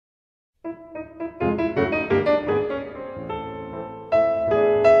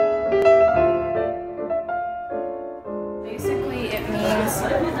Basically, it means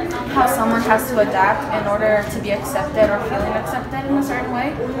how someone has to adapt in order to be accepted or feeling accepted in a certain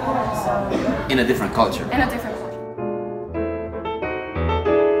way. So, in a different culture. in a different culture.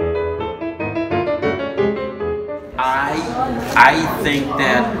 I think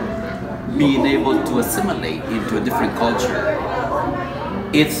that being able to assimilate into a different culture,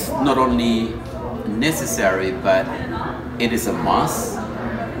 it's not only necessary, but it is a must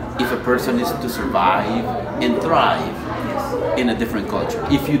if a person is to survive and thrive in a different culture.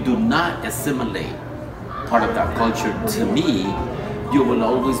 If you do not assimilate part of that culture, to me, you will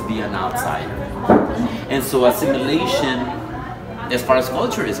always be an outsider. And so assimilation, as far as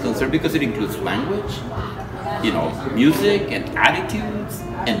culture is concerned, because it includes language, you know, music and attitudes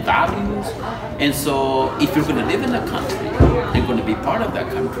and values. And so if you're going to live in a country and going to be part of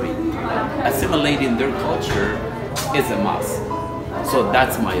that country, assimilating their culture is a must. So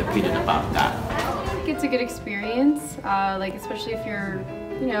that's my opinion about that. I think it's a good experience, like especially if you're,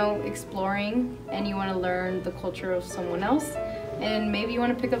 you know, exploring and you want to learn the culture of someone else, and maybe you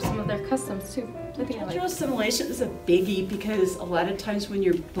want to pick up some of their customs too. I think Cultural assimilation is a biggie because a lot of times when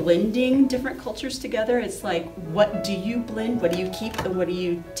you're blending different cultures together, it's like, what do you blend, what do you keep, and what do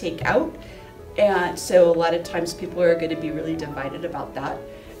you take out? And so a lot of times people are going to be really divided about that.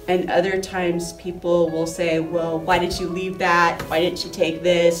 And other times people will say, well, why did you leave that? Why didn't you take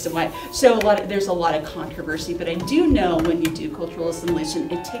this? And why? So there's a lot of controversy, but I do know when you do cultural assimilation,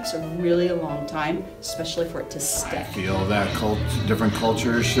 it takes a really long time, especially for it to stick. I feel that different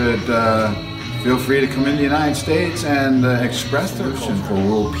cultures should feel free to come into the United States and express their solution for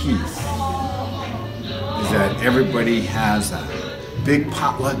world peace. Is that everybody has a big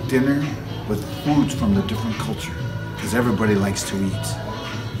potluck dinner with foods from the different culture, because everybody likes to eat.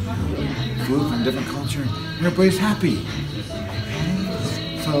 Food from different culture, everybody's happy.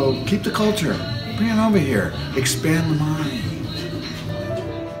 So keep the culture, bring it over here, expand the mind.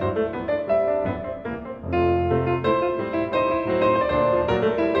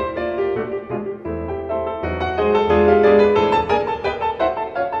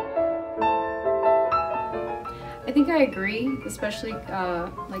 I think I agree, especially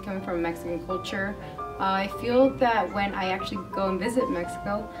like coming from a Mexican culture. I feel that when I actually go and visit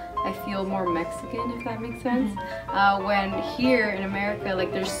Mexico, I feel more Mexican, if that makes sense. When here in America,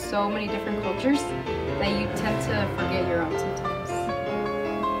 like there's so many different cultures that you tend to forget your own sometimes.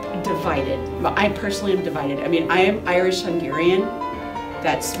 Divided. I personally am divided. I mean, I am Irish Hungarian.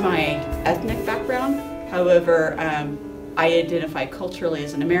 That's my ethnic background. However, I identify culturally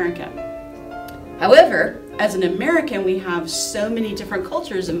as an American. However, as an American, we have so many different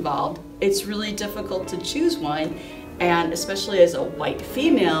cultures involved, it's really difficult to choose one. And especially as a white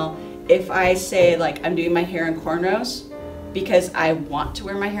female, if I say like I'm doing my hair in cornrows because I want to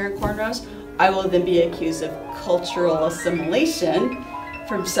wear my hair in cornrows, I will then be accused of cultural assimilation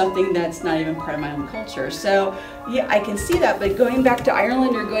from something that's not even part of my own culture. So yeah, I can see that, but going back to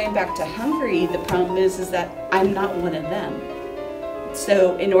Ireland or going back to Hungary, the problem is that I'm not one of them.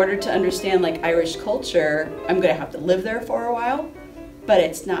 So in order to understand like Irish culture, I'm going to have to live there for a while, but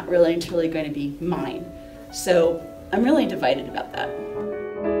it's not really truly going to be mine. So I'm really divided about that.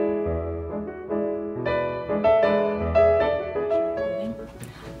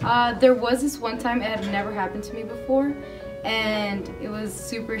 There was this one time, it had never happened to me before, and it was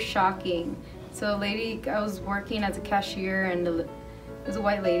super shocking. So a lady, I was working as a cashier, and it was a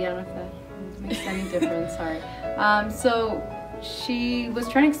white lady, I don't know if that makes any difference, sorry. So she was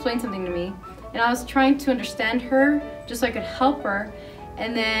trying to explain something to me, and I was trying to understand her just so I could help her,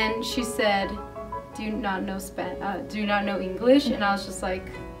 and then she said, do you not know English? And I was just like,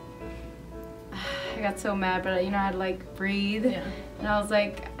 I got so mad, but you know, I had to like breathe. Yeah. And I was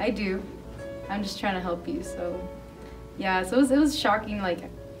like, I do. I'm just trying to help you. So yeah, so it was shocking. Like,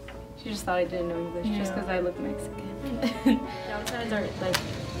 she just thought I didn't know English just because I look Mexican. Downsides are like,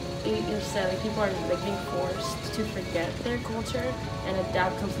 you said, like people are like being forced to forget their culture and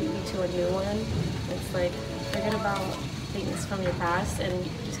adapt completely to a new one. It's like, forget about things from your past, and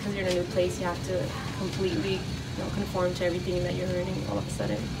just because you're in a new place, you have to completely, you know, conform to everything that you're learning all of a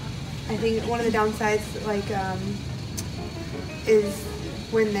sudden. I think one of the downsides, like, is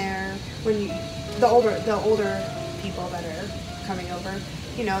the older people that are coming over,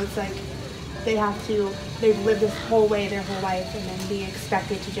 you know, it's like they've lived this whole way their whole life, and then being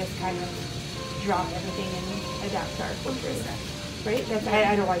expected to just kind of drop everything and adapt to our culture, right?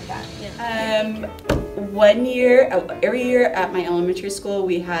 I don't like that. Yeah. One year, every year at my elementary school,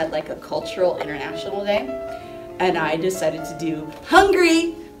 we had like a cultural international day, and I decided to do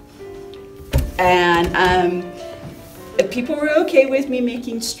Hungary. And people were okay with me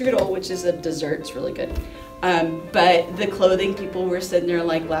making strudel, which is a dessert. It's really good. But the clothing, people were sitting there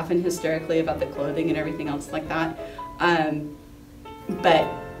like laughing hysterically about the clothing and everything else like that. But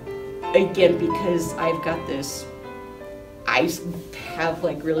again, because I've got this, I have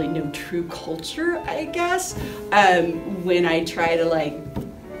like really no true culture, I guess. When I try to like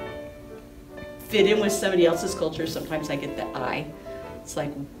fit in with somebody else's culture, sometimes I get the eye. It's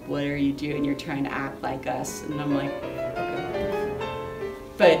like, what are you doing? You're trying to act like us. And I'm like, okay.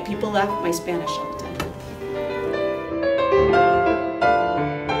 But people laugh at my Spanish all the time.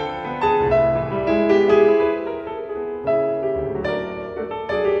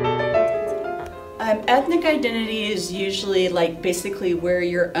 Ethnic identity is usually like basically where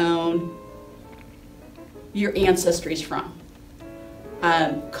your ancestry is from.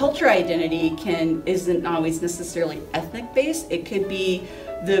 Culture identity isn't always necessarily ethnic based. It could be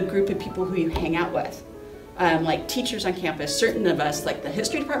the group of people who you hang out with. Like teachers on campus, certain of us, like the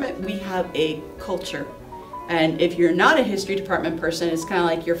history department, we have a culture. And if you're not a history department person, it's kind of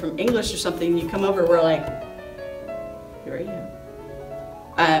like you're from English or something, you come over, we're like, who are you?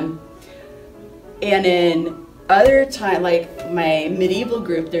 And in other time, like my medieval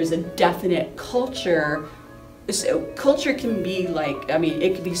group, there's a definite culture. So culture can be like, I mean,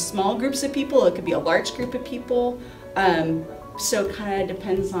 it could be small groups of people, it could be a large group of people. So it kind of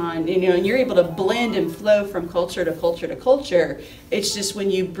depends on, you know, and you're able to blend and flow from culture to culture to culture. It's just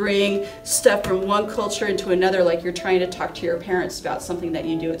when you bring stuff from one culture into another, like you're trying to talk to your parents about something that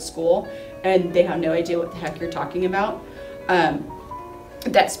you do at school and they have no idea what the heck you're talking about.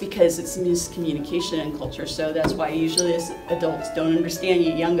 That's because it's miscommunication in culture, so that's why usually as adults don't understand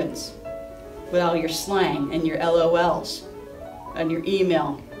you young'uns with all your slang and your LOLs and your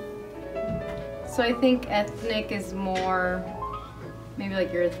email. So I think ethnic is more maybe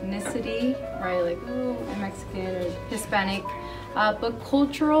like your ethnicity, right? Like, oh, I'm Mexican or Hispanic. But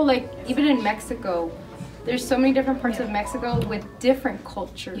cultural, like even in Mexico, there's so many different parts of Mexico with different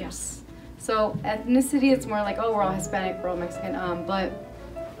cultures. Yes. So ethnicity, it's more like, oh, we're all Hispanic, we're all Mexican. But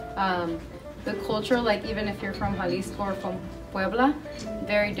the culture, like even if you're from Jalisco or from Puebla,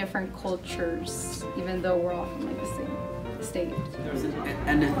 very different cultures, even though we're all from like the same state. There's an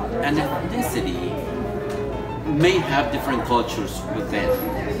ethnicity may have different cultures within.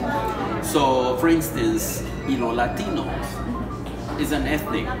 So, for instance, you know, Latinos is an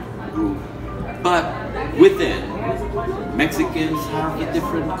ethnic group, but within Mexicans have a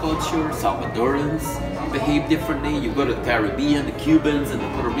different culture, Salvadorans behave differently. You go to the Caribbean, the Cubans and the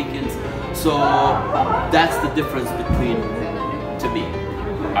Puerto Ricans. So that's the difference between, to me,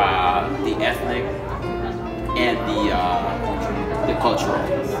 the ethnic and the cultural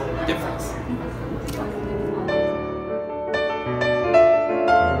difference.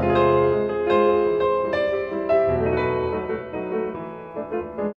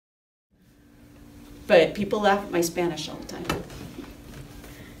 But people laugh at my Spanish all the time.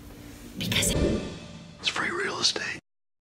 Because